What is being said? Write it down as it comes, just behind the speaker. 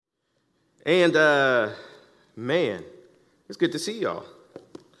And, man, it's good to see y'all.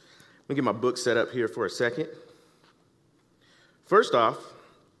 Let me get my book set up here for a second. First off,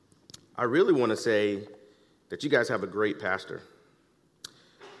 I really want to say that you guys have a great pastor.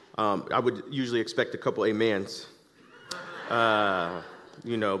 I would usually expect a couple amens, but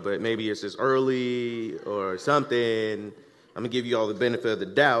maybe it's just early or something. I'm going to give you all the benefit of the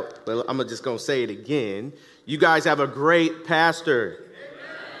doubt, but I'm just going to say it again. You guys have a great pastor.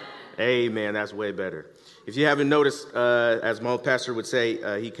 Amen. That's way better. If you haven't noticed, as my old pastor would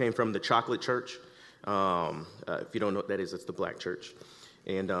say, he came from the chocolate church. If you don't know what that is, it's the black church.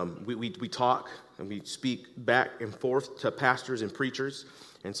 And we talk and we speak back and forth to pastors and preachers.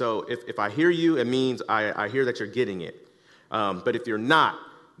 And so if I hear you, it means I hear that you're getting it. But if you're not,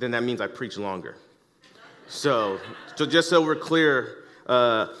 then that means I preach longer. So just so we're clear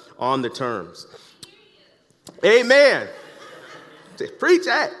on the terms. Amen. Preach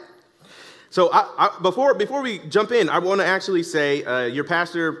that. So before we jump in, I want to actually say your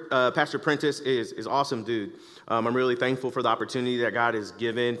pastor, Pastor Prentice, is awesome, dude. I'm really thankful for the opportunity that God has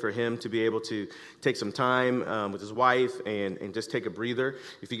given for him to be able to take some time with his wife and just take a breather.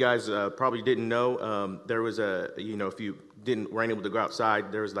 If you guys probably didn't know, there was if you weren't able to go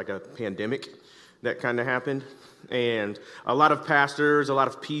outside, there was like a pandemic that kind of happened. And a lot of pastors, a lot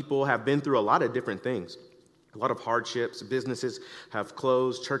of people have been through a lot of different things. A lot of hardships. Businesses have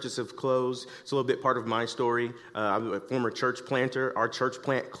closed. Churches have closed. It's a little bit part of my story. I'm a former church planter. Our church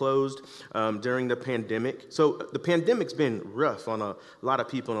plant closed during the pandemic. So the pandemic's been rough on a lot of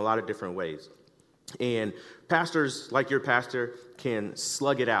people in a lot of different ways. And pastors, like your pastor, can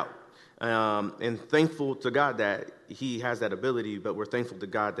slug it out. And thankful to God that he has that ability, but we're thankful to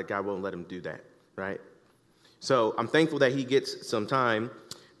God that God won't let him do that, right? So I'm thankful that he gets some time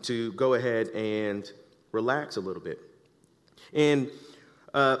to go ahead and relax a little bit. And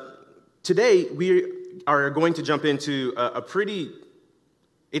today we are going to jump into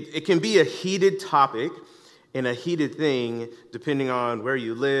it can be a heated topic and a heated thing depending on where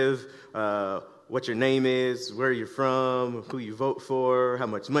you live, what your name is, where you're from, who you vote for, how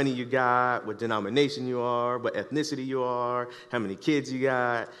much money you got, what denomination you are, what ethnicity you are, how many kids you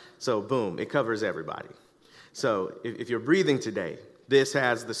got. So boom, it covers everybody. So if you're breathing today, this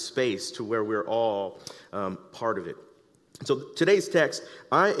has the space to where we're all part of it. So today's text,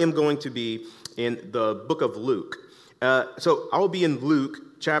 I am going to be in the book of Luke. So I'll be in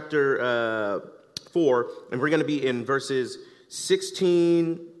Luke chapter 4, and we're going to be in verses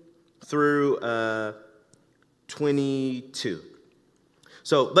 16 through 22.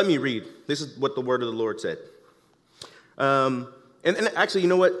 So let me read. This is what the word of the Lord said. And actually, you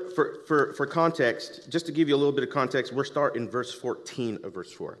know what? For context, just to give you a little bit of context, we're starting verse 14 of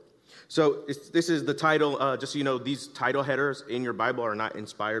verse 4. So this is the title. Just so you know, these title headers in your Bible are not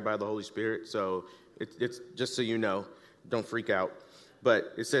inspired by the Holy Spirit. So it's just so you know, don't freak out.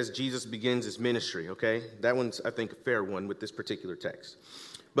 But it says Jesus begins his ministry, okay? That one's, I think, a fair one with this particular text.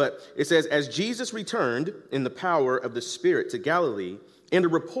 But it says, as Jesus returned in the power of the Spirit to Galilee, and a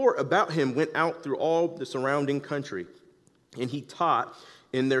report about him went out through all the surrounding country. And he taught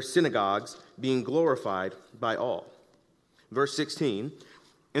in their synagogues, being glorified by all. Verse 16,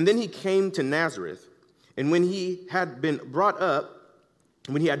 and then he came to Nazareth, and when he had been brought up,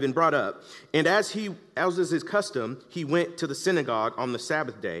 and as is his custom, he went to the synagogue on the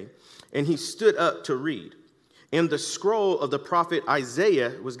Sabbath day, and he stood up to read. And the scroll of the prophet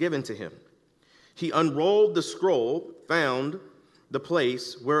Isaiah was given to him. He unrolled the scroll, found the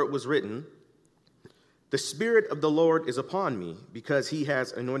place where it was written, the Spirit of the Lord is upon me, because he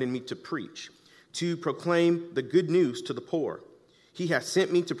has anointed me to preach, to proclaim the good news to the poor. He has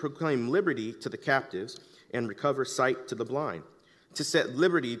sent me to proclaim liberty to the captives and recover sight to the blind, to set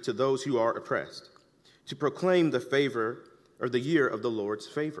liberty to those who are oppressed, to proclaim the year of the Lord's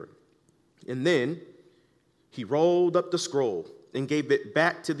favor. And then he rolled up the scroll and gave it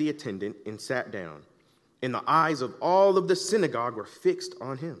back to the attendant and sat down. And the eyes of all of the synagogue were fixed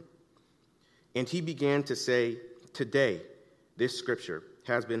on him. And he began to say, today, this scripture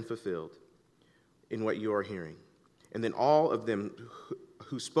has been fulfilled in what you are hearing. And then all of them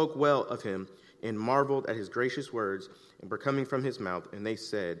who spoke well of him and marveled at his gracious words and were coming from his mouth, and they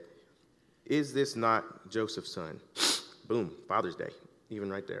said, is this not Joseph's son? Boom, Father's Day, even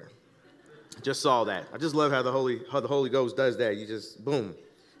right there. Just saw that. I just love how the Holy Ghost does that. You just, boom,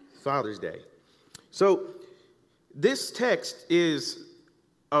 Father's Day. So this text is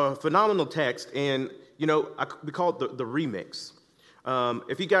a phenomenal text, and, we call it the remix.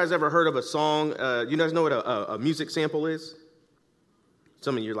 If you guys ever heard of a song, you guys know what a music sample is?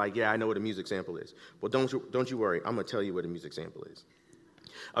 Some of you are like, yeah, I know what a music sample is. Well, don't you worry. I'm going to tell you what a music sample is.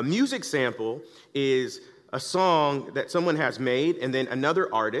 A music sample is a song that someone has made, and then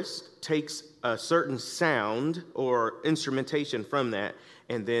another artist takes a certain sound or instrumentation from that,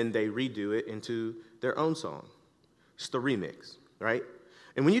 and then they redo it into their own song. It's the remix, right?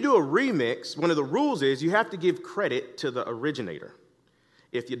 And when you do a remix, one of the rules is you have to give credit to the originator.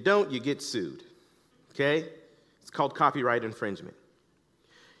 If you don't, you get sued, okay? It's called copyright infringement.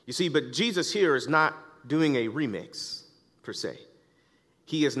 You see, but Jesus here is not doing a remix, per se.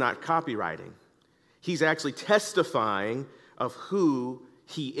 He is not copywriting. He's actually testifying of who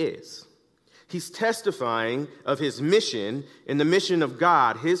he is. He's testifying of his mission and the mission of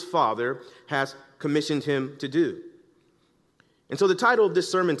God, his Father, has commissioned him to do. And so the title of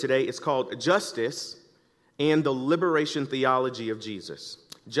this sermon today is called Justice and the Liberation Theology of Jesus.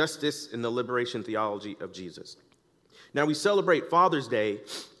 Justice and the Liberation Theology of Jesus. Now, we celebrate Father's Day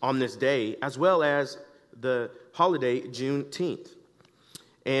on this day, as well as the holiday Juneteenth.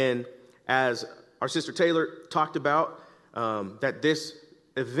 And as our sister Taylor talked about, that this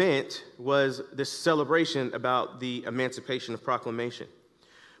event was this celebration about the Emancipation of Proclamation.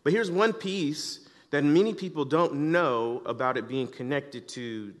 But here's one piece that many people don't know about it being connected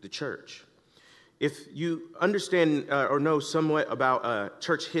to the church. If you understand or know somewhat about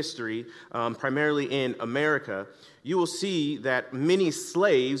church history, primarily in America, you will see that many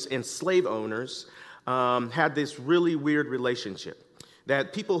slaves and slave owners had this really weird relationship.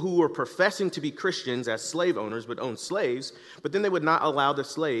 That people who were professing to be Christians as slave owners would own slaves, but then they would not allow the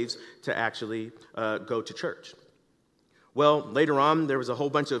slaves to actually go to church. Well, later on, there was a whole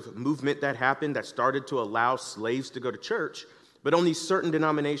bunch of movement that happened that started to allow slaves to go to church, but only certain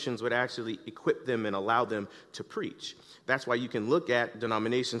denominations would actually equip them and allow them to preach. That's why you can look at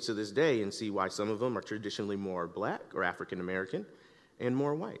denominations to this day and see why some of them are traditionally more black or African American and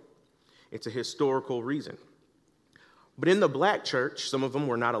more white. It's a historical reason. But in the black church, some of them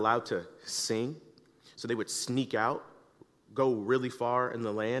were not allowed to sing, so they would sneak out, go really far in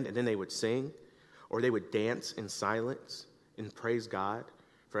the land, and then they would sing, or they would dance in silence and praise God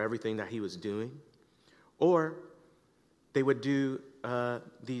for everything that he was doing. Or they would do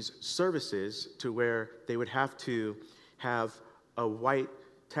these services to where they would have to have a white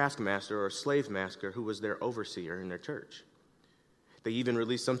taskmaster or slave master who was their overseer in their church. They even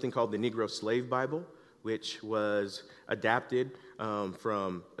released something called the Negro Slave Bible, which was adapted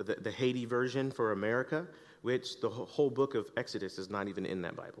from the Haiti version for America, which the whole book of Exodus is not even in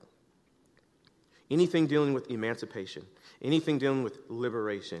that Bible. Anything dealing with emancipation, anything dealing with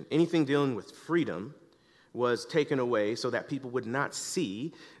liberation, anything dealing with freedom was taken away so that people would not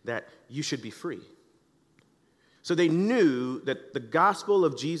see that you should be free. So they knew that the gospel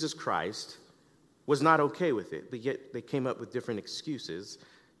of Jesus Christ was not okay with it, but yet they came up with different excuses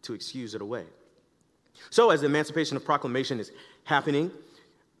to excuse it away. So as the Emancipation of Proclamation is happening,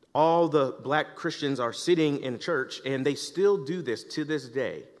 all the black Christians are sitting in church, and they still do this to this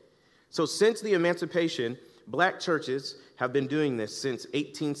day. So since the Emancipation, black churches have been doing this since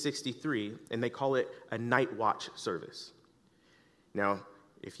 1863, and they call it a night watch service. Now,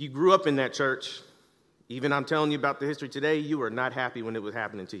 if you grew up in that church, even I'm telling you about the history today, you were not happy when it was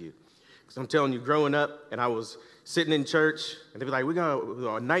happening to you. Because I'm telling you, growing up, and I was sitting in church, and they'd be like, we're going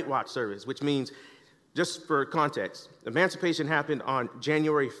to a night watch service, which means, just for context, emancipation happened on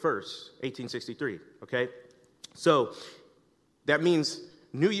January 1st, 1863, okay? So that means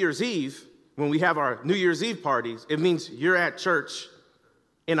New Year's Eve, when we have our New Year's Eve parties, it means you're at church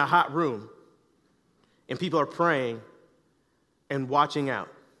in a hot room, and people are praying and watching out.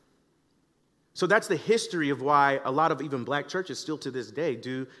 So that's the history of why a lot of even black churches still to this day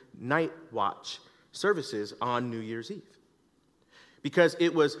do night watch services on New Year's Eve. Because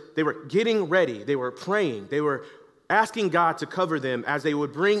they were getting ready, they were praying, they were asking God to cover them as they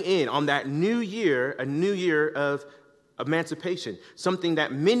would bring in on that new year, a new year of emancipation, something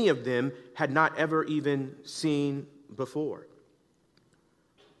that many of them had not ever even seen before.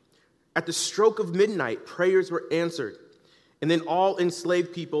 At the stroke of midnight, prayers were answered, and then all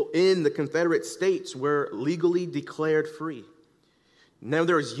enslaved people in the Confederate States were legally declared free. Now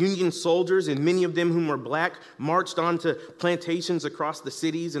there was Union soldiers, and many of them whom were black, marched onto plantations across the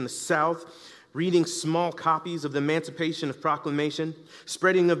cities in the South, reading small copies of the Emancipation of Proclamation,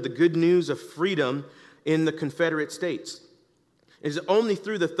 spreading of the good news of freedom in the Confederate States. It is only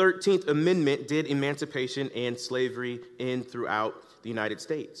through the 13th Amendment did emancipation and slavery end throughout the United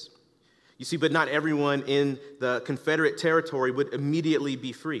States. You see, but not everyone in the Confederate territory would immediately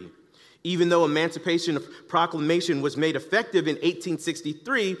be free. Even though Emancipation of Proclamation was made effective in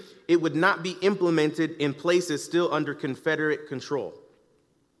 1863, it would not be implemented in places still under Confederate control.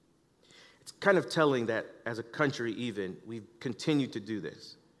 It's kind of telling that as a country even, we've continued to do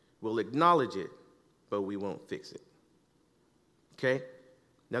this. We'll acknowledge it, but we won't fix it. Okay?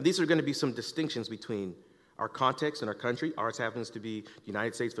 Now, these are going to be some distinctions between our context and our country. Ours happens to be the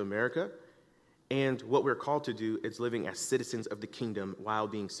United States of America. And what we're called to do is living as citizens of the kingdom while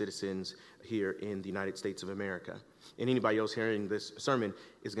being citizens here in the United States of America. And anybody else hearing this sermon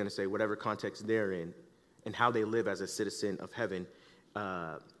is going to say whatever context they're in and how they live as a citizen of heaven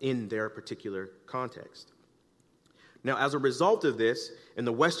in their particular context. Now, as a result of this, in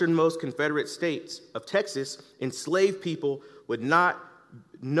the westernmost Confederate states of Texas, enslaved people would not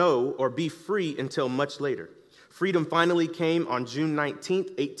know or be free until much later. Freedom finally came on June 19th,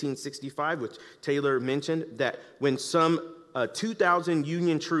 1865, which Taylor mentioned, that when some 2,000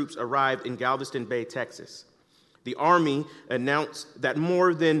 Union troops arrived in Galveston Bay, Texas. The Army announced that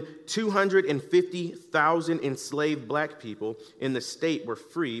more than 250,000 enslaved black people in the state were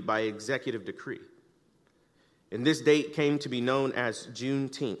free by executive decree. And this date came to be known as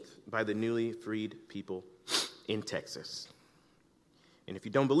Juneteenth by the newly freed people in Texas. And if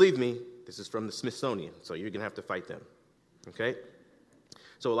you don't believe me, this is from the Smithsonian, so you're going to have to fight them, okay?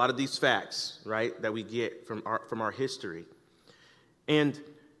 So a lot of these facts, right, that we get from our history. And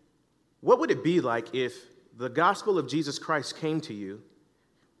what would it be like if the gospel of Jesus Christ came to you,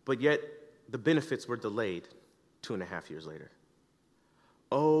 but yet the benefits were delayed 2.5 years later?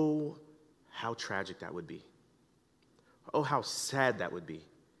 Oh, how tragic that would be. Oh, how sad that would be,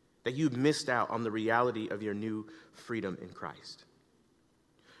 that you missed out on the reality of your new freedom in Christ.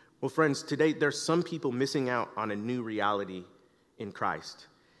 Well, friends, today there's some people missing out on a new reality in Christ,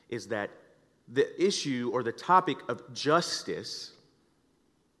 is that the issue or the topic of justice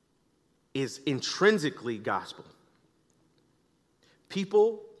is intrinsically gospel.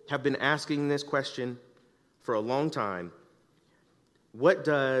 People have been asking this question for a long time. What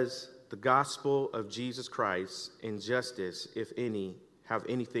does the gospel of Jesus Christ and justice, if any, have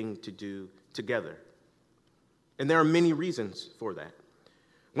anything to do together? And there are many reasons for that.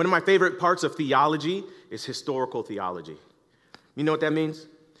 One of my favorite parts of theology is historical theology. You know what that means?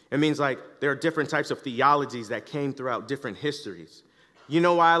 It means like there are different types of theologies that came throughout different histories. You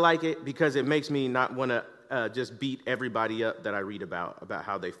know why I like it? Because it makes me not want to just beat everybody up that I read about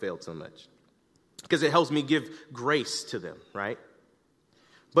how they failed so much. Because it helps me give grace to them, right?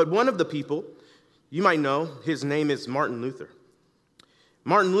 But one of the people, you might know, his name is Martin Luther.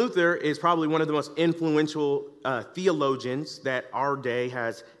 Martin Luther is probably one of the most influential theologians that our day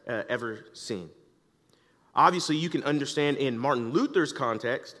has ever seen. Obviously, you can understand in Martin Luther's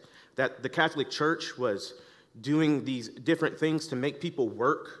context that the Catholic Church was doing these different things to make people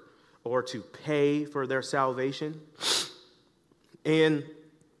work or to pay for their salvation. And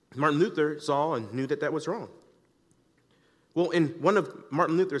Martin Luther saw and knew that that was wrong. Well, in one of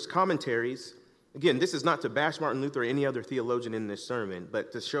Martin Luther's commentaries, again, this is not to bash Martin Luther or any other theologian in this sermon,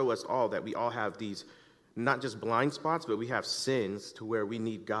 but to show us all that we all have these, not just blind spots, but we have sins to where we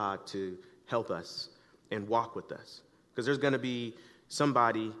need God to help us and walk with us. Because there's going to be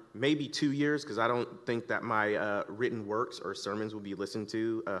somebody, maybe 2 years, because I don't think that my written works or sermons will be listened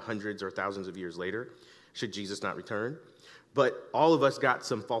to hundreds or thousands of years later, should Jesus not return. But all of us got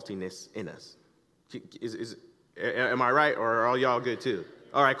some faultiness in us. Am I right, or are all y'all good too?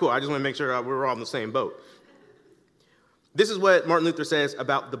 All right, cool. I just want to make sure we're all in the same boat. This is what Martin Luther says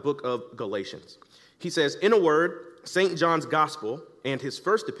about the book of Galatians. He says, in a word, St. John's gospel and his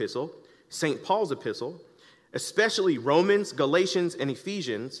first epistle, St. Paul's epistle, especially Romans, Galatians, and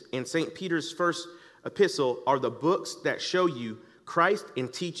Ephesians, and St. Peter's first epistle are the books that show you Christ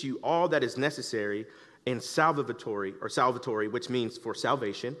and teach you all that is necessary and salvatory, which means for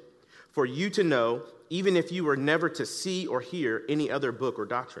salvation, for you to know, even if you were never to see or hear any other book or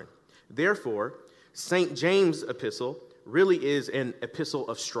doctrine. Therefore, St. James' epistle really is an epistle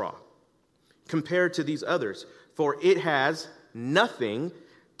of straw compared to these others, for it has nothing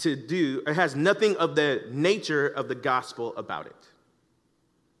of the nature of the gospel about it.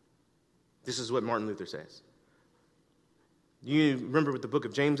 This is what Martin Luther says. You remember what the book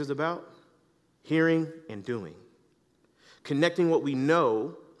of James is about? Hearing and doing. Connecting what we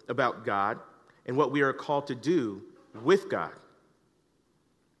know about God and what we are called to do with God.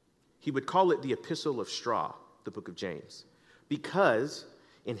 He would call it the epistle of straw, the book of James, because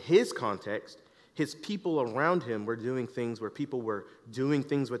in his context, his people around him were doing things where people were doing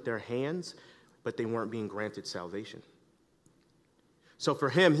things with their hands, but they weren't being granted salvation. So for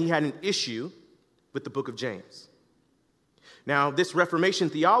him, he had an issue with the book of James. Now, this Reformation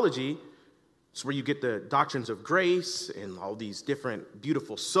theology It's where you get the doctrines of grace and all these different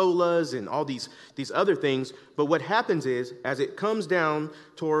beautiful solas and all these other things. But what happens is, as it comes down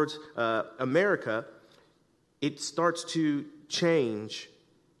towards America, it starts to change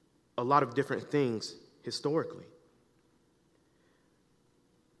a lot of different things historically.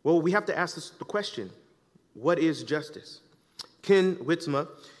 Well, we have to ask the question, what is justice? Ken Witzma,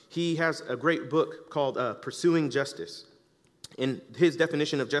 he has a great book called Pursuing Justice. And his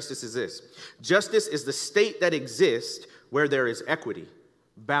definition of justice is this: justice is the state that exists where there is equity,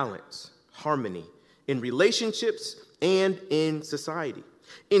 balance, harmony in relationships and in society.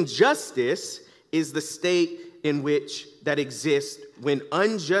 Injustice is the state in which that exists when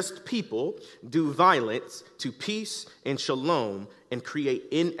unjust people do violence to peace and shalom and create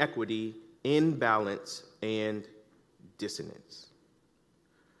inequity, imbalance, and dissonance.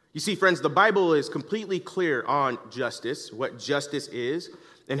 You see, friends, the Bible is completely clear on justice, what justice is,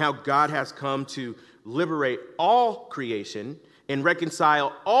 and how God has come to liberate all creation and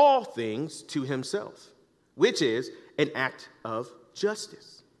reconcile all things to himself, which is an act of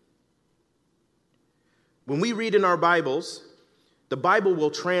justice. When we read in our Bibles, the Bible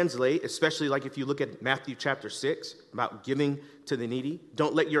will translate, especially like if you look at Matthew chapter 6, about giving to the needy.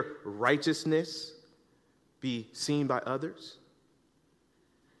 Don't let your righteousness be seen by others.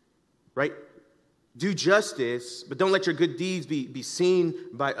 Right? Do justice, but don't let your good deeds be seen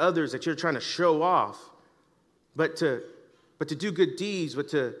by others that you're trying to show off. But to do good deeds, but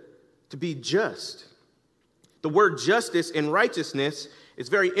to be just. The word justice and righteousness is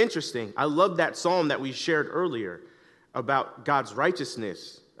very interesting. I love that psalm that we shared earlier about God's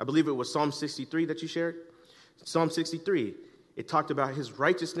righteousness. I believe it was Psalm 63 that you shared. Psalm 63, it talked about his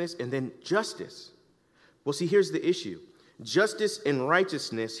righteousness and then justice. Well, see, here's the issue. Justice and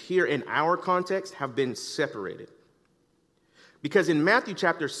righteousness here in our context have been separated. Because in Matthew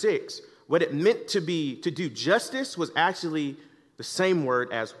chapter 6, what it meant to do justice was actually the same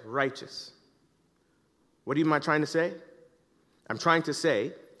word as righteous. What am I trying to say? I'm trying to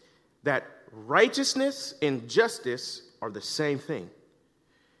say that righteousness and justice are the same thing.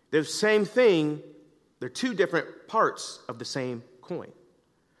 They're the same thing. They're two different parts of the same coin.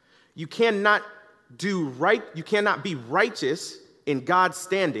 You cannot be righteous in God's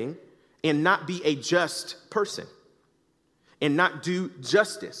standing and not be a just person and not do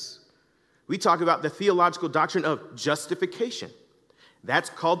justice. We talk about the theological doctrine of justification. That's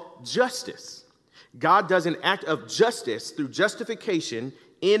called justice. God does an act of justice through justification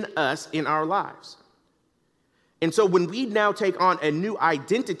in us, in our lives. And so when we now take on a new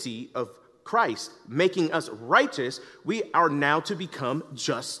identity of Christ, making us righteous, we are now to become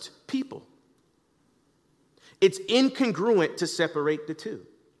just people. It's incongruent to separate the two.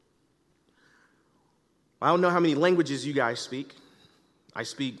 I don't know how many languages you guys speak. I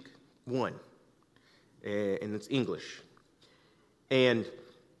speak one, and it's English. And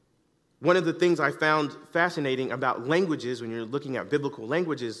one of the things I found fascinating about languages, when you're looking at biblical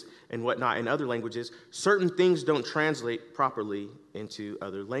languages and whatnot in other languages, certain things don't translate properly into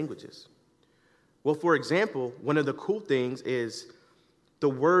other languages. Well, for example, one of the cool things is the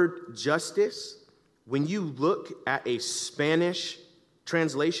word justice. When you look at a Spanish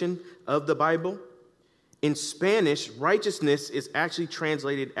translation of the Bible, in Spanish, righteousness is actually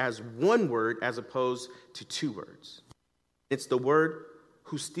translated as one word as opposed to two words. It's the word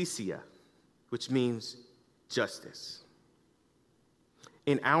justicia, which means justice.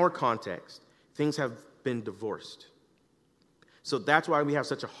 In our context, things have been divorced. So that's why we have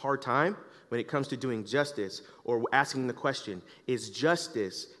such a hard time when it comes to doing justice or asking the question, is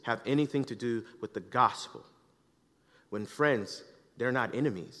justice have anything to do with the gospel? When friends, they're not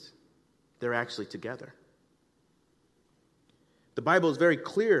enemies. They're actually together. The Bible is very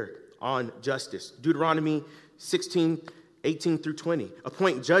clear on justice. Deuteronomy 16:18 through 20.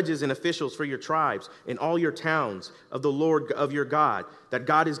 Appoint judges and officials for your tribes in all your towns of the Lord of your God that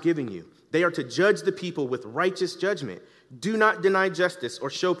God is giving you. They are to judge the people with righteous judgment. Do not deny justice or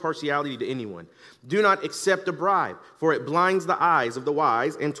show partiality to anyone. Do not accept a bribe, for it blinds the eyes of the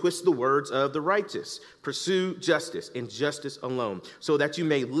wise and twists the words of the righteous. Pursue justice and justice alone, so that you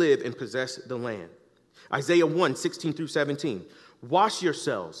may live and possess the land. Isaiah 1:16 through 17. Wash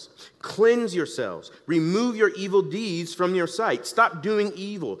yourselves, cleanse yourselves, remove your evil deeds from your sight. Stop doing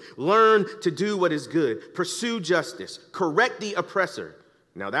evil. Learn to do what is good. Pursue justice. Correct the oppressor.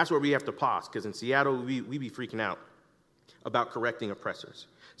 Now that's where we have to pause, because in Seattle, we be freaking out about correcting oppressors.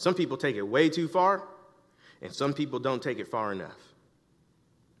 Some people take it way too far, and some people don't take it far enough.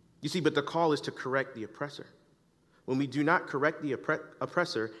 You see, but the call is to correct the oppressor. When we do not correct the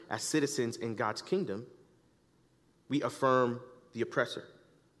oppressor as citizens in God's kingdom, we affirm the oppressor.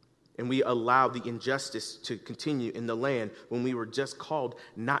 And we allow the injustice to continue in the land when we were just called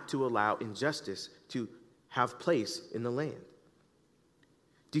not to allow injustice to have place in the land.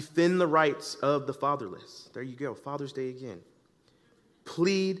 Defend the rights of the fatherless. There you go, Father's Day again.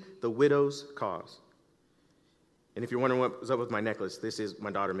 Plead the widow's cause. And if you're wondering what's up with my necklace, my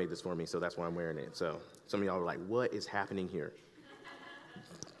daughter made this for me, so that's why I'm wearing it. So some of y'all are like, what is happening here?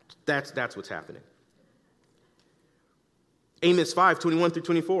 That's what's happening. Amos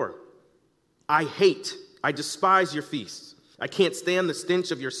 5:21-24. I despise your feasts. I can't stand the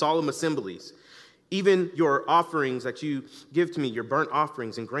stench of your solemn assemblies. Even your offerings that you give to me, your burnt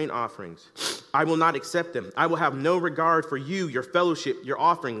offerings and grain offerings, I will not accept them. I will have no regard for you, your fellowship, your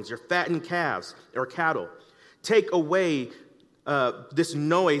offerings, your fattened calves or cattle. Take away this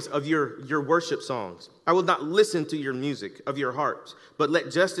noise of your worship songs. I will not listen to your music of your harps, but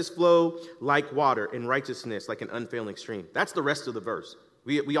let justice flow like water and righteousness like an unfailing stream. That's the rest of the verse.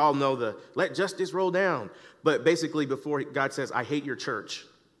 We all know let justice roll down. But basically before God says, I hate your church.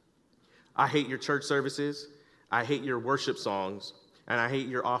 I hate your church services. I hate your worship songs. And I hate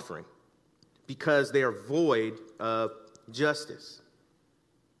your offering because they are void of justice.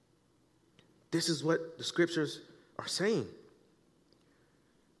 This is what the scriptures are saying.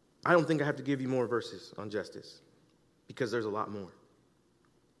 I don't think I have to give you more verses on justice because there's a lot more.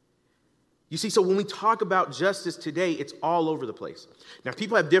 You see, so when we talk about justice today, it's all over the place. Now,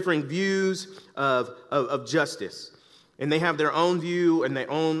 people have differing views of justice, and they have their own view and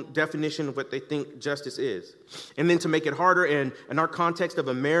their own definition of what they think justice is. And then to make it harder, in our context of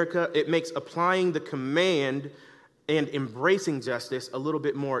America, it makes applying the command and embracing justice a little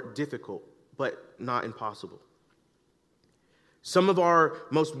bit more difficult, but not impossible. Some of our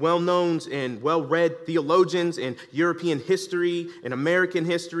most well-known and well-read theologians in European history and American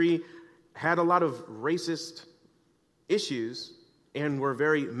history had a lot of racist issues and were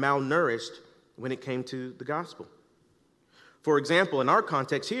very malnourished when it came to the gospel. For example, in our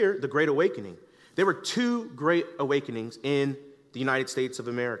context here, the Great Awakening. There were two Great Awakenings in the United States of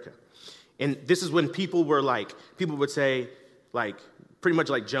America. And this is when people would say, pretty much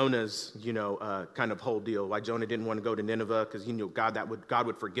like Jonah's, kind of whole deal. Why Jonah didn't want to go to Nineveh because he knew God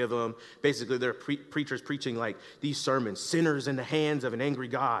would forgive him. Basically, there are preachers preaching these sermons, sinners in the hands of an angry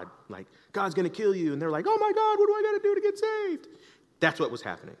God. God's going to kill you. And they're like, oh my God, what do I got to do to get saved? That's what was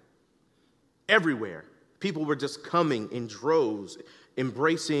happening. Everywhere, people were just coming in droves,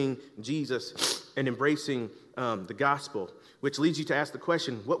 embracing Jesus and embracing the gospel, which leads you to ask the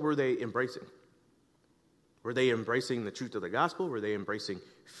question, what were they embracing? Were they embracing the truth of the gospel? Were they embracing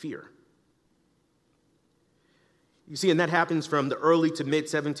fear? You see, and that happens from the early to mid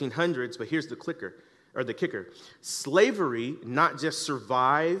 1700s, but here's the kicker. Slavery not just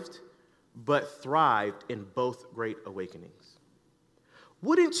survived, but thrived in both Great Awakenings.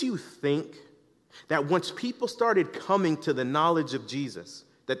 Wouldn't you think that once people started coming to the knowledge of Jesus,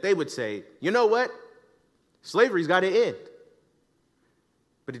 that they would say, you know what? Slavery's got to end.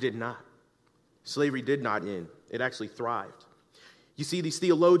 But it did not. Slavery did not end. It actually thrived. You see, these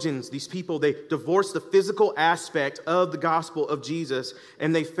theologians, these people, they divorced the physical aspect of the gospel of Jesus,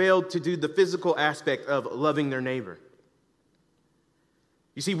 and they failed to do the physical aspect of loving their neighbor.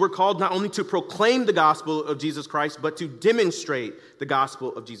 You see, we're called not only to proclaim the gospel of Jesus Christ, but to demonstrate the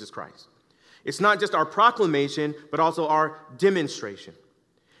gospel of Jesus Christ. It's not just our proclamation, but also our demonstration.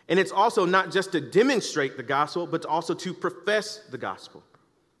 And it's also not just to demonstrate the gospel, but also to profess the gospel.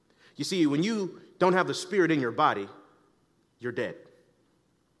 You see, when you don't have the Spirit in your body, you're dead.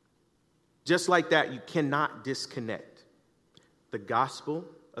 Just like that, you cannot disconnect the gospel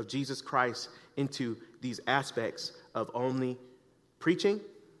of Jesus Christ into these aspects of only preaching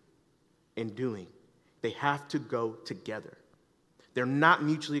and doing. They have to go together. They're not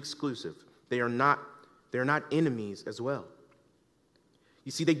mutually exclusive. They're not enemies as well.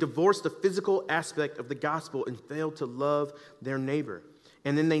 You see, they divorced the physical aspect of the gospel and failed to love their neighbor.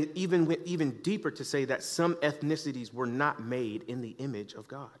 And then they even went even deeper to say that some ethnicities were not made in the image of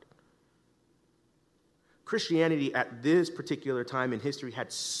God. Christianity at this particular time in history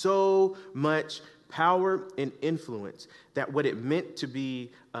had so much power and influence that what it meant to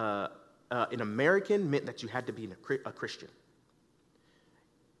be an American meant that you had to be a Christian.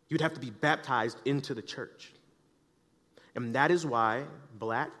 You'd have to be baptized into the church. And that is why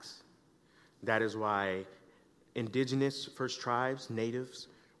blacks, that is why indigenous first tribes, natives,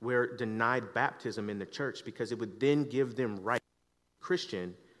 were denied baptism in the church because it would then give them right to be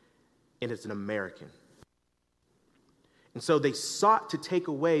Christian and as an American. And so they sought to take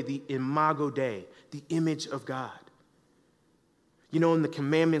away the imago Dei, the image of God. You know, in the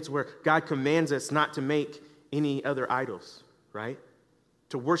commandments where God commands us not to make any other idols, right?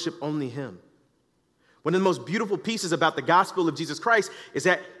 to worship only him. One of the most beautiful pieces about the gospel of Jesus Christ is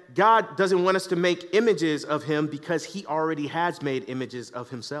that God doesn't want us to make images of him because he already has made images of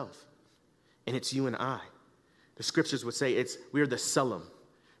himself. And it's you and I. The scriptures would say we are the Selim.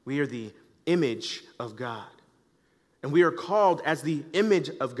 We are the image of God. And we are called as the image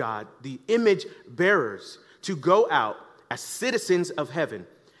of God, the image bearers, to go out as citizens of heaven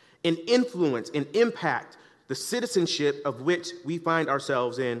and influence and impact the citizenship of which we find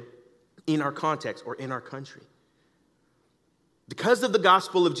ourselves in our context or in our country. Because of the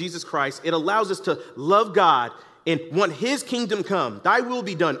gospel of Jesus Christ, it allows us to love God and want his kingdom come. Thy will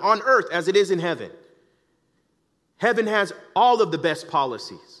be done on earth as it is in heaven. Heaven has all of the best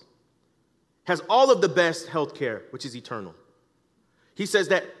policies, has all of the best health care, which is eternal. It says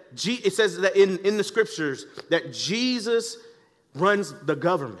that in the scriptures that Jesus runs the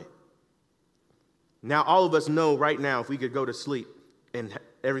government. Now, all of us know right now if we could go to sleep and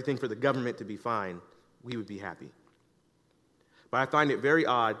everything for the government to be fine, we would be happy. But I find it very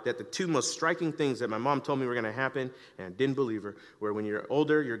odd that the two most striking things that my mom told me were going to happen, and I didn't believe her, were when you're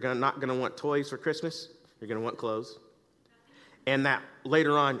older, you're not going to want toys for Christmas, you're going to want clothes. And that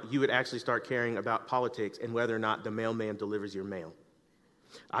later on, you would actually start caring about politics and whether or not the mailman delivers your mail.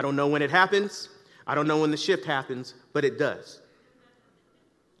 I don't know when it happens. I don't know when the shift happens, but it does.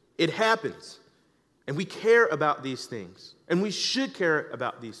 It happens. And we care about these things. And we should care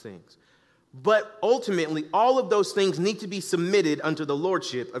about these things. But ultimately, all of those things need to be submitted unto the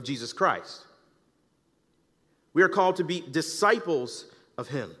lordship of Jesus Christ. We are called to be disciples of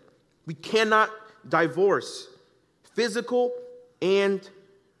him. We cannot divorce physical and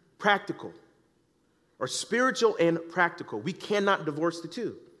practical, or spiritual and practical. We cannot divorce the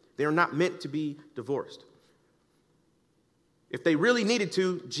two. They are not meant to be divorced. If they really needed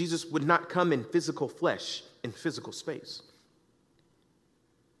to, Jesus would not come in physical flesh, in physical space.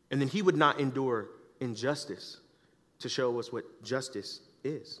 And then he would not endure injustice to show us what justice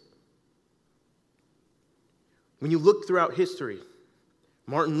is. When you look throughout history,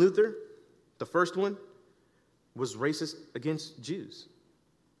 Martin Luther, the first one, was racist against Jews.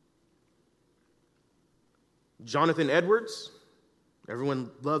 Jonathan Edwards,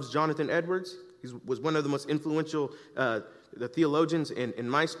 everyone loves Jonathan Edwards. He was one of the most influential the theologians in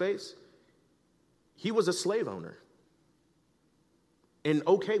my space. He was a slave owner and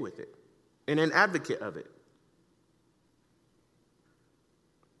okay with it and an advocate of it.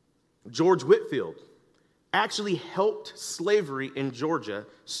 George Whitefield actually helped slavery in Georgia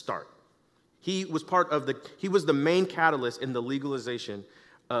start. He was the main catalyst in the legalization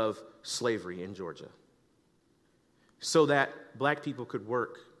of slavery in Georgia so that black people could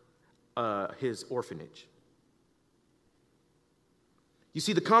work his orphanage. You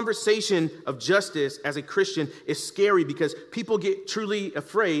see, the conversation of justice as a Christian is scary because people get truly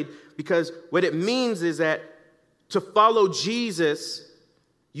afraid, because what it means is that to follow Jesus,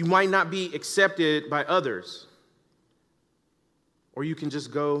 you might not be accepted by others, or you can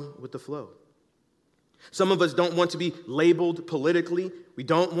just go with the flow. Some of us don't want to be labeled politically. We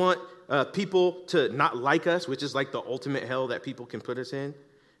don't want people to not like us, which is like the ultimate hell that people can put us in.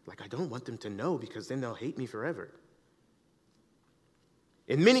 Like, I don't want them to know because then they'll hate me forever.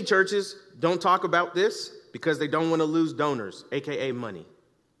 And many churches don't talk about this because they don't want to lose donors, aka money.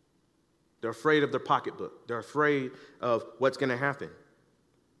 They're afraid of their pocketbook. They're afraid of what's going to happen.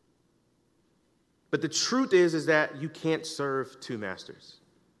 But the truth is that you can't serve two masters.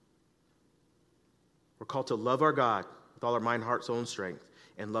 We're called to love our God with all our mind, heart, soul, and strength,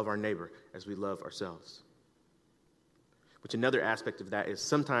 and love our neighbor as we love ourselves. Which another aspect of that is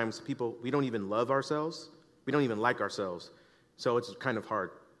sometimes we don't even love ourselves. We don't even like ourselves. So it's kind of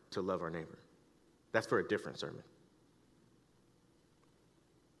hard to love our neighbor. That's for a different sermon.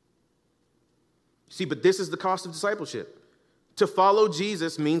 See, but this is the cost of discipleship. To follow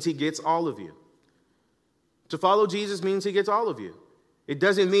Jesus means he gets all of you. To follow Jesus means he gets all of you. It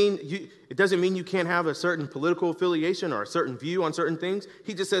doesn't mean you can't have a certain political affiliation or a certain view on certain things.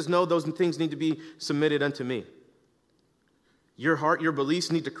 He just says, no, those things need to be submitted unto me. Your heart, your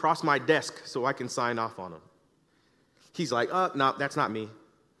beliefs need to cross my desk so I can sign off on them. He's like, no, that's not me.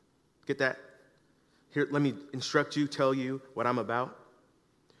 Get that? Here, let me instruct you, tell you what I'm about.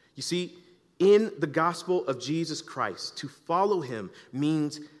 You see, in the gospel of Jesus Christ, to follow him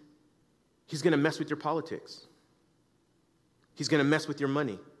means he's going to mess with your politics. He's going to mess with your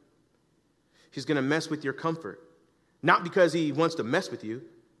money. He's going to mess with your comfort. Not because he wants to mess with you,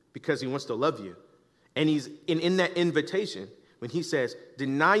 because he wants to love you. And he's in that invitation, when he says,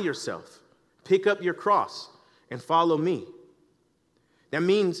 deny yourself, pick up your cross, and follow me. That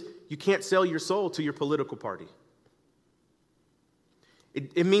means you can't sell your soul to your political party.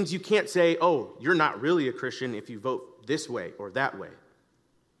 It means you can't say, oh, you're not really a Christian if you vote this way or that way.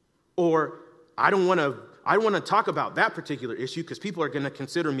 Or I don't want to talk about that particular issue because people are going to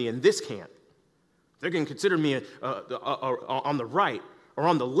consider me in this camp. They're going to consider me on the right or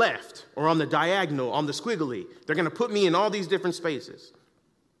on the left or on the diagonal, on the squiggly. They're going to put me in all these different spaces.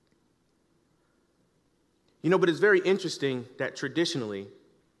 But it's very interesting that traditionally,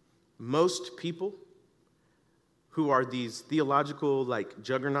 most people who are these theological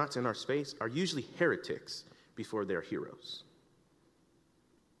juggernauts in our space are usually heretics before they're heroes.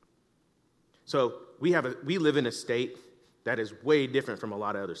 So we live in a state that is way different from a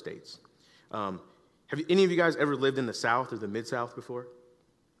lot of other states. Have any of you guys ever lived in the South or the Mid-South before?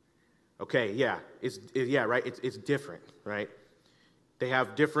 Okay, yeah, right. It's different, right? They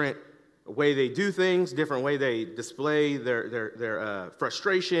have different way they do things, different way they display their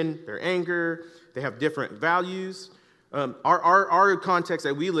frustration, their anger. They have different values. Our context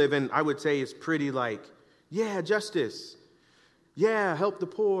that we live in, I would say, is pretty justice. Yeah, help the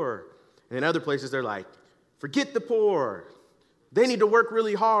poor. And in other places, they're like, forget the poor. They need to work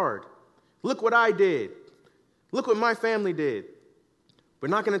really hard. Look what I did. Look what my family did. We're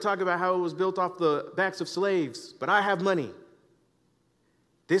not going to talk about how it was built off the backs of slaves, but I have money.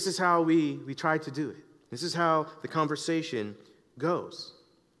 This is how we try to do it. This is how the conversation goes.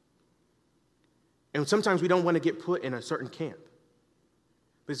 And sometimes we don't want to get put in a certain camp.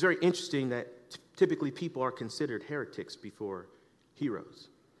 But it's very interesting that typically people are considered heretics before heroes.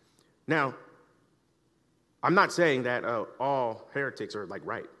 Now, I'm not saying that all heretics are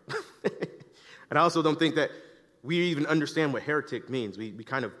right. And I also don't think that we even understand what heretic means. We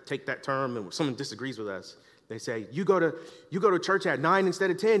kind of take that term, and when someone disagrees with us, they say, you go to church at 9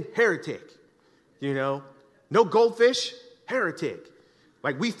 instead of 10, heretic. No goldfish, heretic.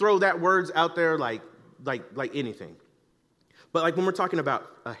 We throw that words out there like anything. But when we're talking about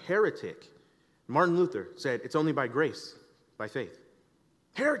a heretic, Martin Luther said it's only by grace, by faith.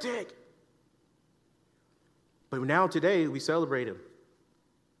 Heretic. But now today we celebrate him.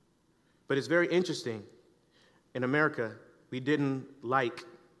 But it's very interesting. In America, we didn't like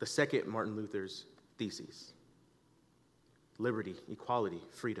the second Martin Luther's theses. Liberty, equality,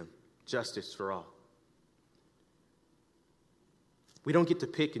 freedom, justice for all. We don't get to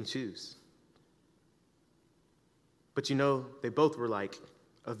pick and choose. But they both were like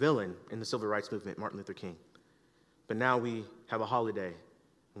a villain in the civil rights movement, Martin Luther King. But now we have a holiday,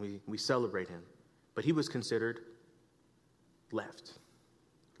 and we celebrate him. But he was considered left,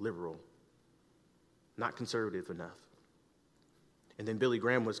 liberal, not conservative enough. And then Billy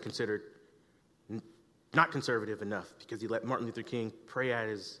Graham was considered not conservative enough because he let Martin Luther King pray at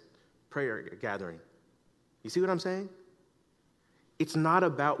his prayer gathering. You see what I'm saying? It's not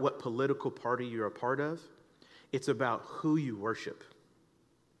about what political party you're a part of. It's about who you worship.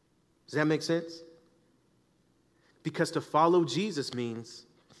 Does that make sense? Because to follow Jesus means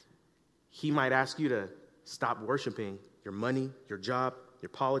he might ask you to stop worshiping your money, your job, your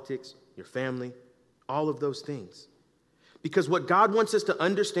politics, your family, all of those things. Because what God wants us to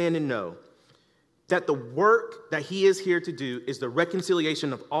understand and know, that the work that he is here to do is the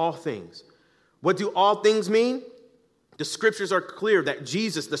reconciliation of all things. What do all things mean? The scriptures are clear that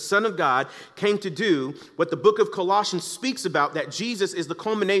Jesus, the Son of God, came to do what the book of Colossians speaks about, that Jesus is the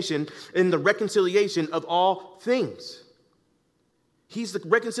culmination in the reconciliation of all things. He's the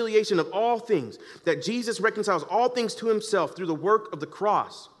reconciliation of all things, that Jesus reconciles all things to himself through the work of the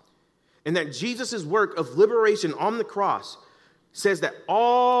cross, and that Jesus' work of liberation on the cross says that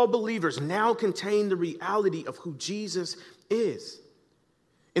all believers now contain the reality of who Jesus is.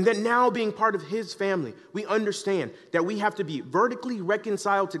 And that now being part of his family, we understand that we have to be vertically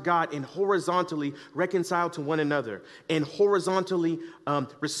reconciled to God and horizontally reconciled to one another and horizontally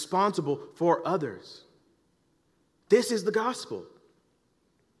responsible for others. This is the gospel.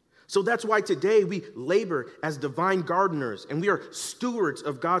 So that's why today we labor as divine gardeners and we are stewards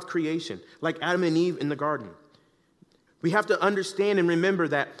of God's creation, like Adam and Eve in the garden. We have to understand and remember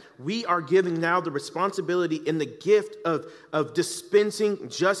that we are given now the responsibility and the gift of dispensing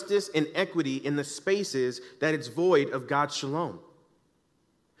justice and equity in the spaces that it's void of God's shalom.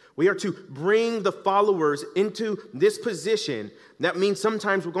 We are to bring the followers into this position. That means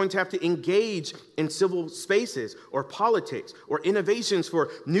sometimes we're going to have to engage in civil spaces or politics or innovations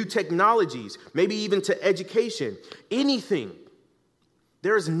for new technologies, maybe even to education, anything.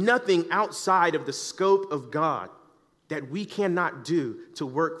 There is nothing outside of the scope of God that we cannot do to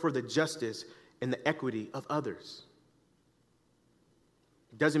work for the justice and the equity of others.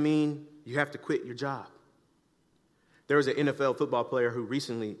 It doesn't mean you have to quit your job. There was an NFL football player who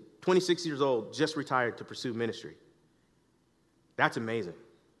recently, 26 years old, just retired to pursue ministry. That's amazing.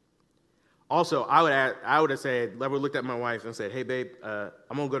 Also, I would have looked at my wife and said, hey, babe, I'm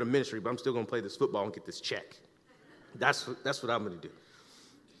going to go to ministry, but I'm still going to play this football and get this check. That's what I'm going to do.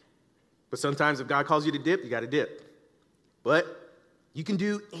 But sometimes if God calls you to dip, you got to dip. But you can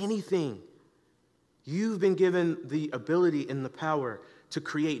do anything. You've been given the ability and the power to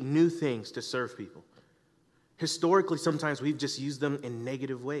create new things to serve people. Historically, sometimes we've just used them in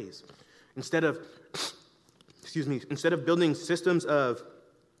negative ways. Instead of building systems of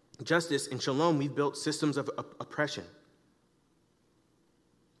justice and shalom, we've built systems of oppression.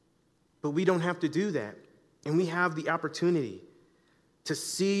 But we don't have to do that. And we have the opportunity to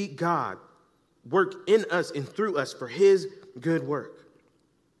see God work in us and through us for his good work.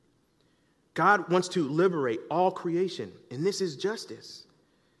 God wants to liberate all creation, and this is justice.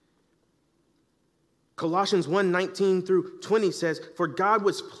 Colossians 1:19-20 says, "For God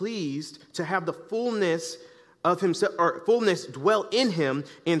was pleased to have the fullness of himself, or fullness dwell in him,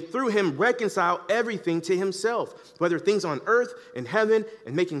 and through him reconcile everything to himself, whether things on earth and heaven,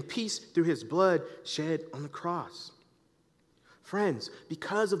 and making peace through his blood shed on the cross." Friends,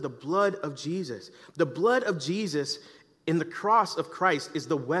 because of the blood of Jesus in the cross of Christ is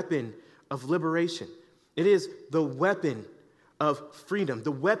the weapon of liberation. It is the weapon of freedom,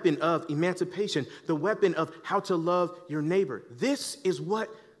 the weapon of emancipation, the weapon of how to love your neighbor. This is what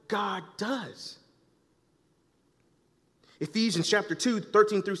God does. Ephesians chapter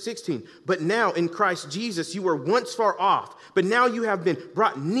 2:13-16. "But now in Christ Jesus you were once far off, but now you have been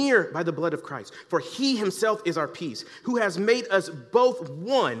brought near by the blood of Christ. For he himself is our peace, who has made us both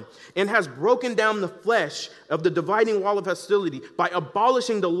one and has broken down the flesh of the dividing wall of hostility by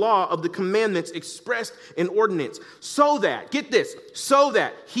abolishing the law of the commandments expressed in ordinance, so that," get this, "so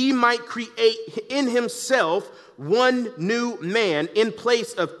that he might create in himself one new man in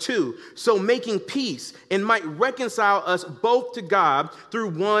place of two, so making peace, and might reconcile us both to God through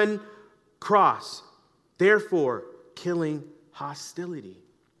one cross, therefore killing hostility."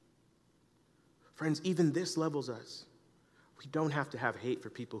 Friends, even this levels us. We don't have to have hate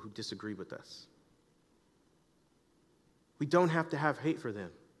for people who disagree with us. We don't have to have hate for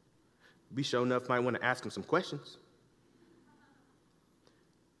them. We sure enough might want to ask them some questions.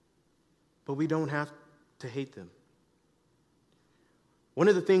 But we don't have to hate them. One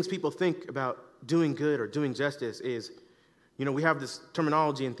of the things people think about doing good or doing justice is, we have this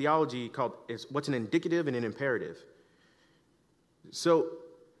terminology in theology called what's an indicative and an imperative. So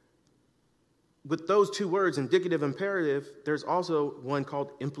with those two words, indicative, imperative, there's also one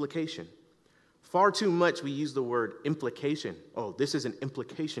called implication. Far too much we use the word implication. Oh, this is an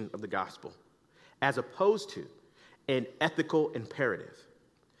implication of the gospel, as opposed to an ethical imperative.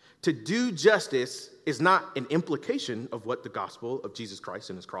 To do justice is not an implication of what the gospel of Jesus Christ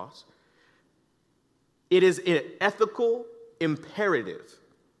and his cross. It is an ethical imperative.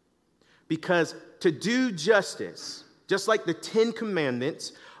 Because to do justice, just like the 10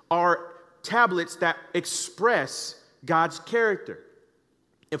 Commandments, are tablets that express God's character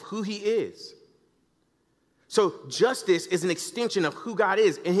of who he is. So justice is an extension of who God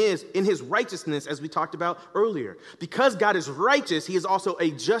is in his righteousness, as we talked about earlier. Because God is righteous, he is also a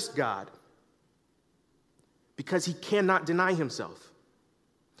just God. Because he cannot deny himself.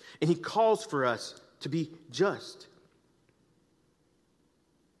 And he calls for us to be just.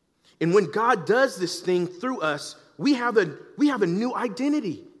 And when God does this thing through us, we have a new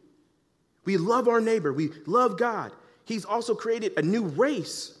identity. We love our neighbor. We love God. He's also created a new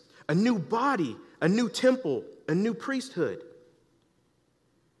race, a new body, a new temple, a new priesthood.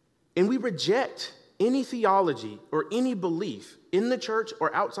 And we reject any theology or any belief in the church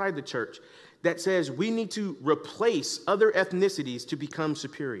or outside the church that says we need to replace other ethnicities to become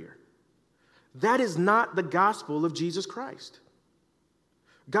superior. That is not the gospel of Jesus Christ.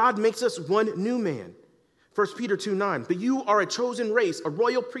 God makes us one new man. 1 Peter 2:9, "But you are a chosen race, a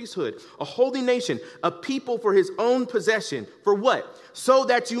royal priesthood, a holy nation, a people for his own possession." For what? "So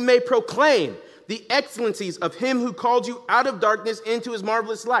that you may proclaim the excellencies of him who called you out of darkness into his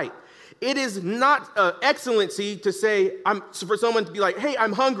marvelous light." It is not excellency to say, for someone to be like, "Hey,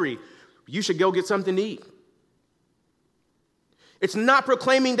 I'm hungry. You should go get something to eat." It's not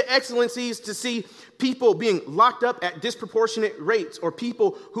proclaiming the excellencies to see people being locked up at disproportionate rates, or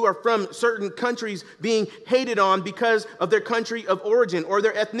people who are from certain countries being hated on because of their country of origin or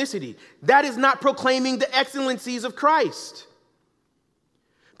their ethnicity. That is not proclaiming the excellencies of Christ.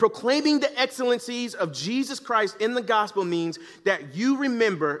 Proclaiming the excellencies of Jesus Christ in the gospel means that you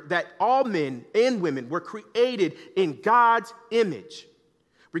remember that all men and women were created in God's image.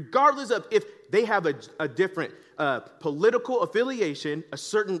 Regardless of if they have a different political affiliation, a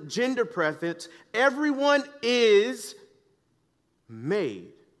certain gender preference, everyone is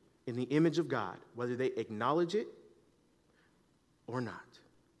made in the image of God, whether they acknowledge it or not.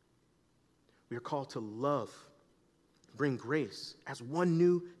 We are called to love, bring grace as one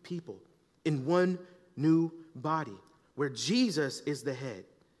new people in one new body, where Jesus is the head,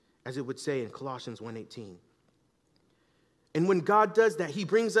 as it would say in Colossians 1:18. And when God does that, he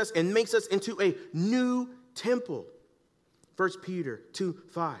brings us and makes us into a new temple. 1 Peter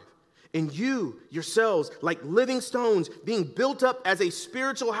 2:5. And you yourselves, like living stones, being built up as a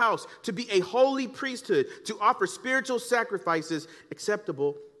spiritual house to be a holy priesthood, to offer spiritual sacrifices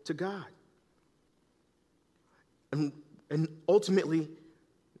acceptable to God. And ultimately,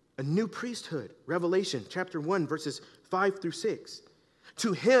 a new priesthood. Revelation chapter 1, verses 5 through 6.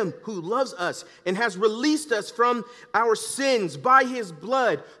 To him who loves us and has released us from our sins by his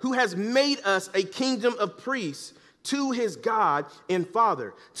blood, who has made us a kingdom of priests to his God and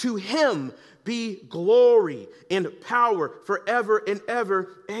Father. To him be glory and power forever and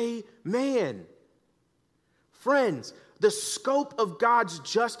ever. Amen. Friends, the scope of God's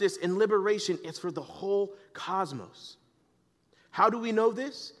justice and liberation is for the whole cosmos. How do we know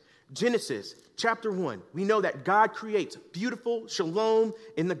this? Genesis chapter 1, we know that God creates beautiful shalom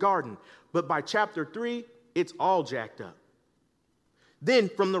in the garden. But by chapter 3, it's all jacked up. Then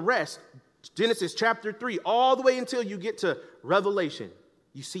from the rest, Genesis chapter 3, all the way until you get to Revelation,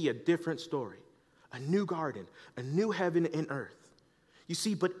 you see a different story. A new garden, a new heaven and earth. You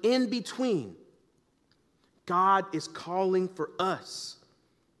see, but in between, God is calling for us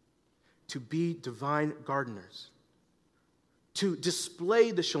to be divine gardeners, to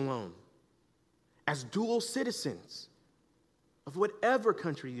display the shalom as dual citizens of whatever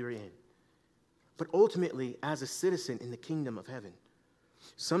country you're in, but ultimately as a citizen in the kingdom of heaven.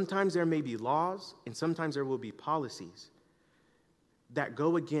 Sometimes there may be laws, and sometimes there will be policies that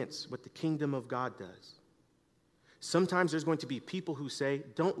go against what the kingdom of God does. Sometimes there's going to be people who say,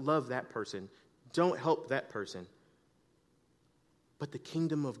 don't love that person, don't help that person. But the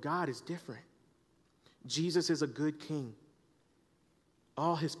kingdom of God is different. Jesus is a good king.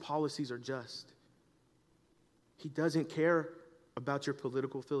 All his policies are just. He doesn't care about your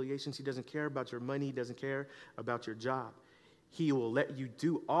political affiliations. He doesn't care about your money. He doesn't care about your job. He will let you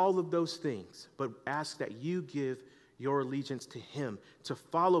do all of those things, but ask that you give your allegiance to him, to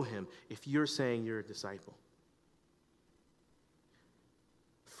follow him if you're saying you're a disciple.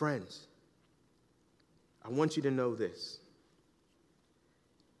 Friends, I want you to know this.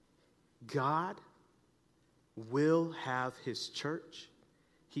 God will have his church.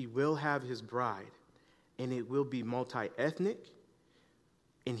 He will have his bride, and it will be multi-ethnic,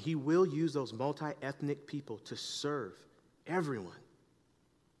 and he will use those multi-ethnic people to serve everyone,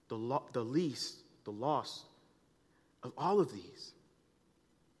 the least, the lost of all of these.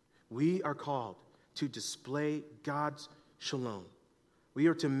 We are called to display God's shalom. We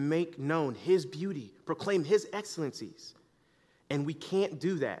are to make known his beauty, proclaim his excellencies. And we can't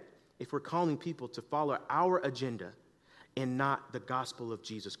do that if we're calling people to follow our agenda and not the gospel of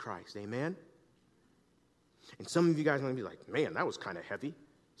Jesus Christ. Amen? And some of you guys are going to be like, man, that was kind of heavy.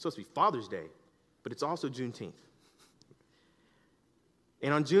 It's supposed to be Father's Day, but it's also Juneteenth.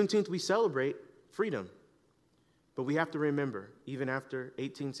 And on Juneteenth, we celebrate freedom. But we have to remember, even after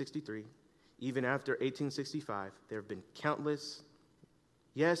 1863, even after 1865, there have been countless,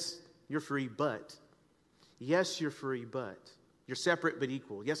 yes, you're free, but. Yes, you're free, but. You're separate but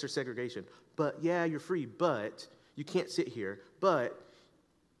equal. Yes, there's segregation. But, yeah, you're free, but. You can't sit here, but.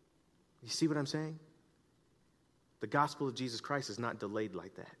 You see what I'm saying? The gospel of Jesus Christ is not delayed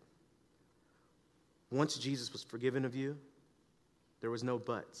like that. Once Jesus was forgiven of you, there was no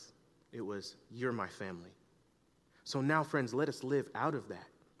buts. It was, you're my family. So now, friends, let us live out of that.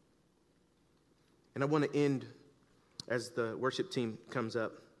 And I want to end, as the worship team comes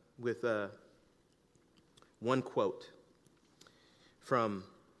up, with one quote from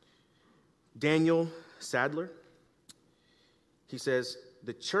Daniel Sadler. He says,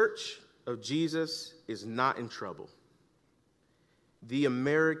 "The church of Jesus is not in trouble. The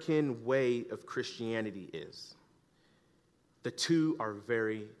American way of Christianity is. The two are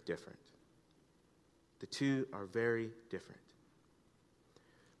very different. The two are very different.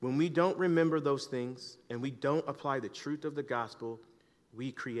 When we don't remember those things and we don't apply the truth of the gospel,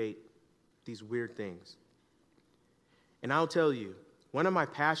 we create these weird things. And I'll tell you, one of my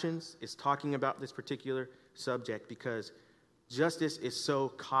passions is talking about this particular subject because justice is so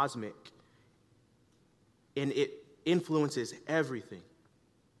cosmic and it influences everything.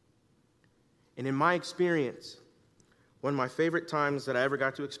 And in my experience, one of my favorite times that I ever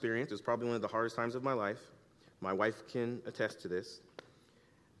got to experience, it was probably one of the hardest times of my life. My wife can attest to this.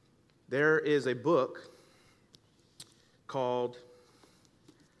 There is a book called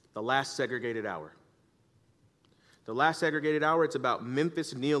The Last Segregated Hour. The Last Segregated Hour, it's about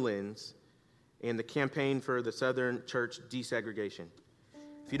Memphis kneel-ins and the campaign for the Southern Church desegregation.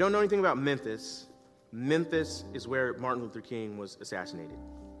 If you don't know anything about Memphis, Memphis is where Martin Luther King was assassinated.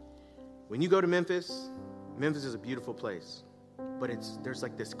 When you go to Memphis, Memphis is a beautiful place, but there's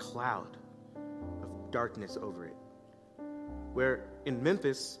like this cloud of darkness over it. Where in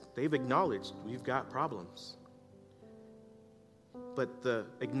Memphis, they've acknowledged we've got problems. But the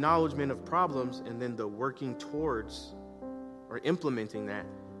acknowledgement of problems and then the working towards or implementing that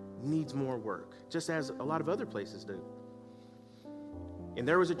needs more work, just as a lot of other places do. And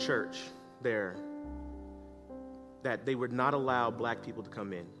there was a church there that they would not allow black people to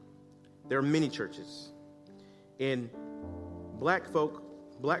come in. There are many churches. And black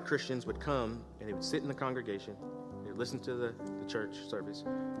Christians would come and they would sit in the congregation, they would listen to the church service,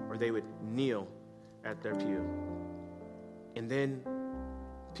 or they would kneel at their pew. And then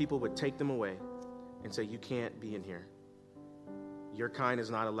people would take them away and say, you can't be in here. Your kind is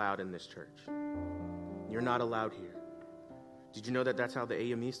not allowed in this church. You're not allowed here. Did you know that that's how the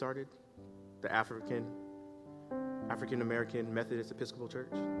AME started? The African American Methodist Episcopal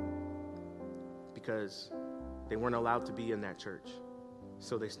Church? Because they weren't allowed to be in that church.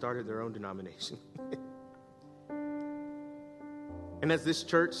 So they started their own denomination. And as this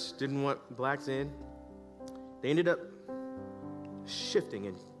church didn't want blacks in, they ended up shifting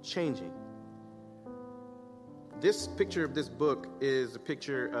and changing. This picture of this book is a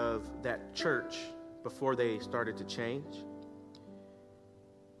picture of that church before they started to change.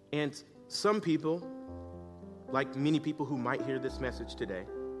 And some people, like many people who might hear this message today,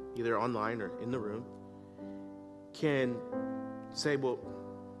 either online or in the room, can say, well,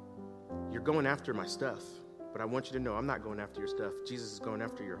 you're going after my stuff, but I want you to know I'm not going after your stuff. Jesus is going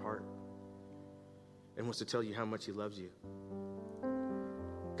after your heart and wants to tell you how much he loves you.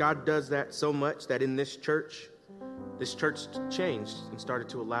 God does that so much that in this church changed and started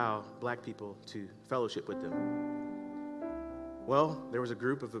to allow black people to fellowship with them. Well, there was a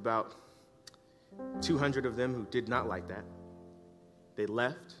group of about 200 of them who did not like that. They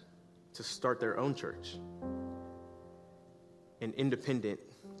left to start their own church, an independent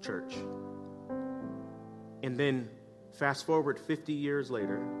church. And then fast forward 50 years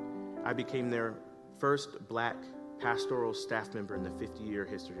later, I became their first black pastoral staff member in the 50-year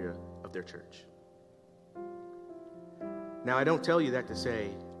history of their church. Now, I don't tell you that to say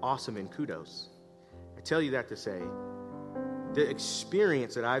awesome and kudos. I tell you that to say the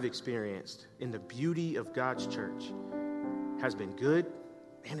experience that I've experienced in the beauty of God's church has been good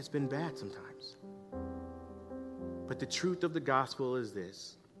and it's been bad sometimes. But the truth of the gospel is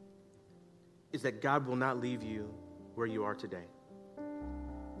this, is that God will not leave you where you are today.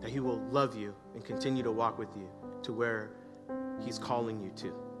 That he will love you and continue to walk with you to where he's calling you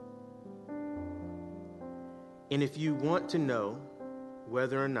to. And if you want to know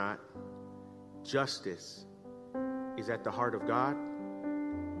whether or not justice is at the heart of God,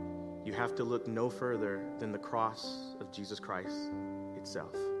 you have to look no further than the cross of Jesus Christ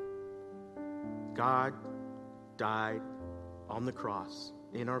itself. God died on the cross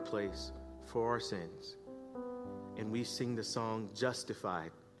in our place for our sins. And we sing the song,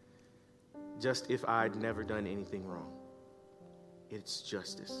 Justified, just if I'd never done anything wrong. It's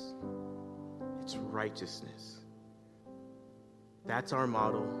justice. It's righteousness. That's our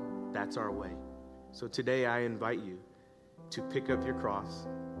model. That's our way. So today I invite you to pick up your cross,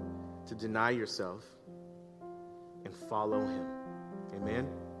 to deny yourself, and follow him. Amen.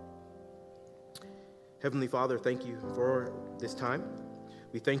 Heavenly Father, thank you for this time.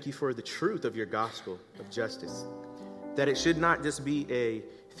 We thank you for the truth of your gospel of justice, that it should not just be a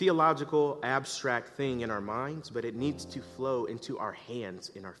theological, abstract thing in our minds, but it needs to flow into our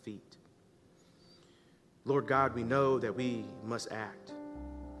hands and our feet. Lord God, we know that we must act.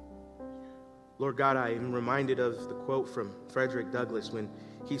 Lord God, I am reminded of the quote from Frederick Douglass when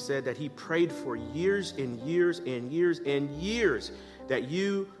he said that he prayed for years and years and years and years that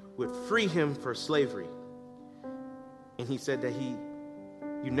you would free him for slavery. And he said that you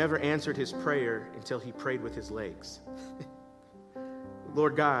never answered his prayer until he prayed with his legs.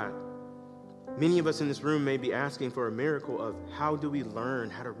 Lord God, many of us in this room may be asking for a miracle of how do we learn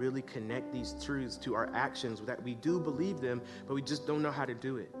how to really connect these truths to our actions, that we do believe them, but we just don't know how to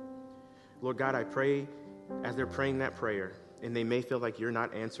do it. Lord God, I pray as they're praying that prayer, and they may feel like you're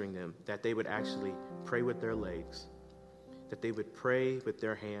not answering them, that they would actually pray with their legs, that they would pray with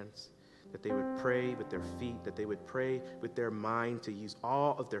their hands, that they would pray with their feet, that they would pray with their mind to use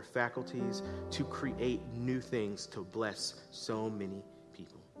all of their faculties to create new things to bless so many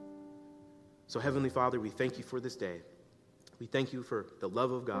people. So Heavenly Father, we thank you for this day. We thank you for the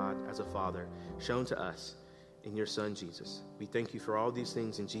love of God as a Father shown to us in your Son, Jesus. We thank you for all these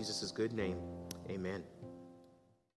things in Jesus' good name. Amen.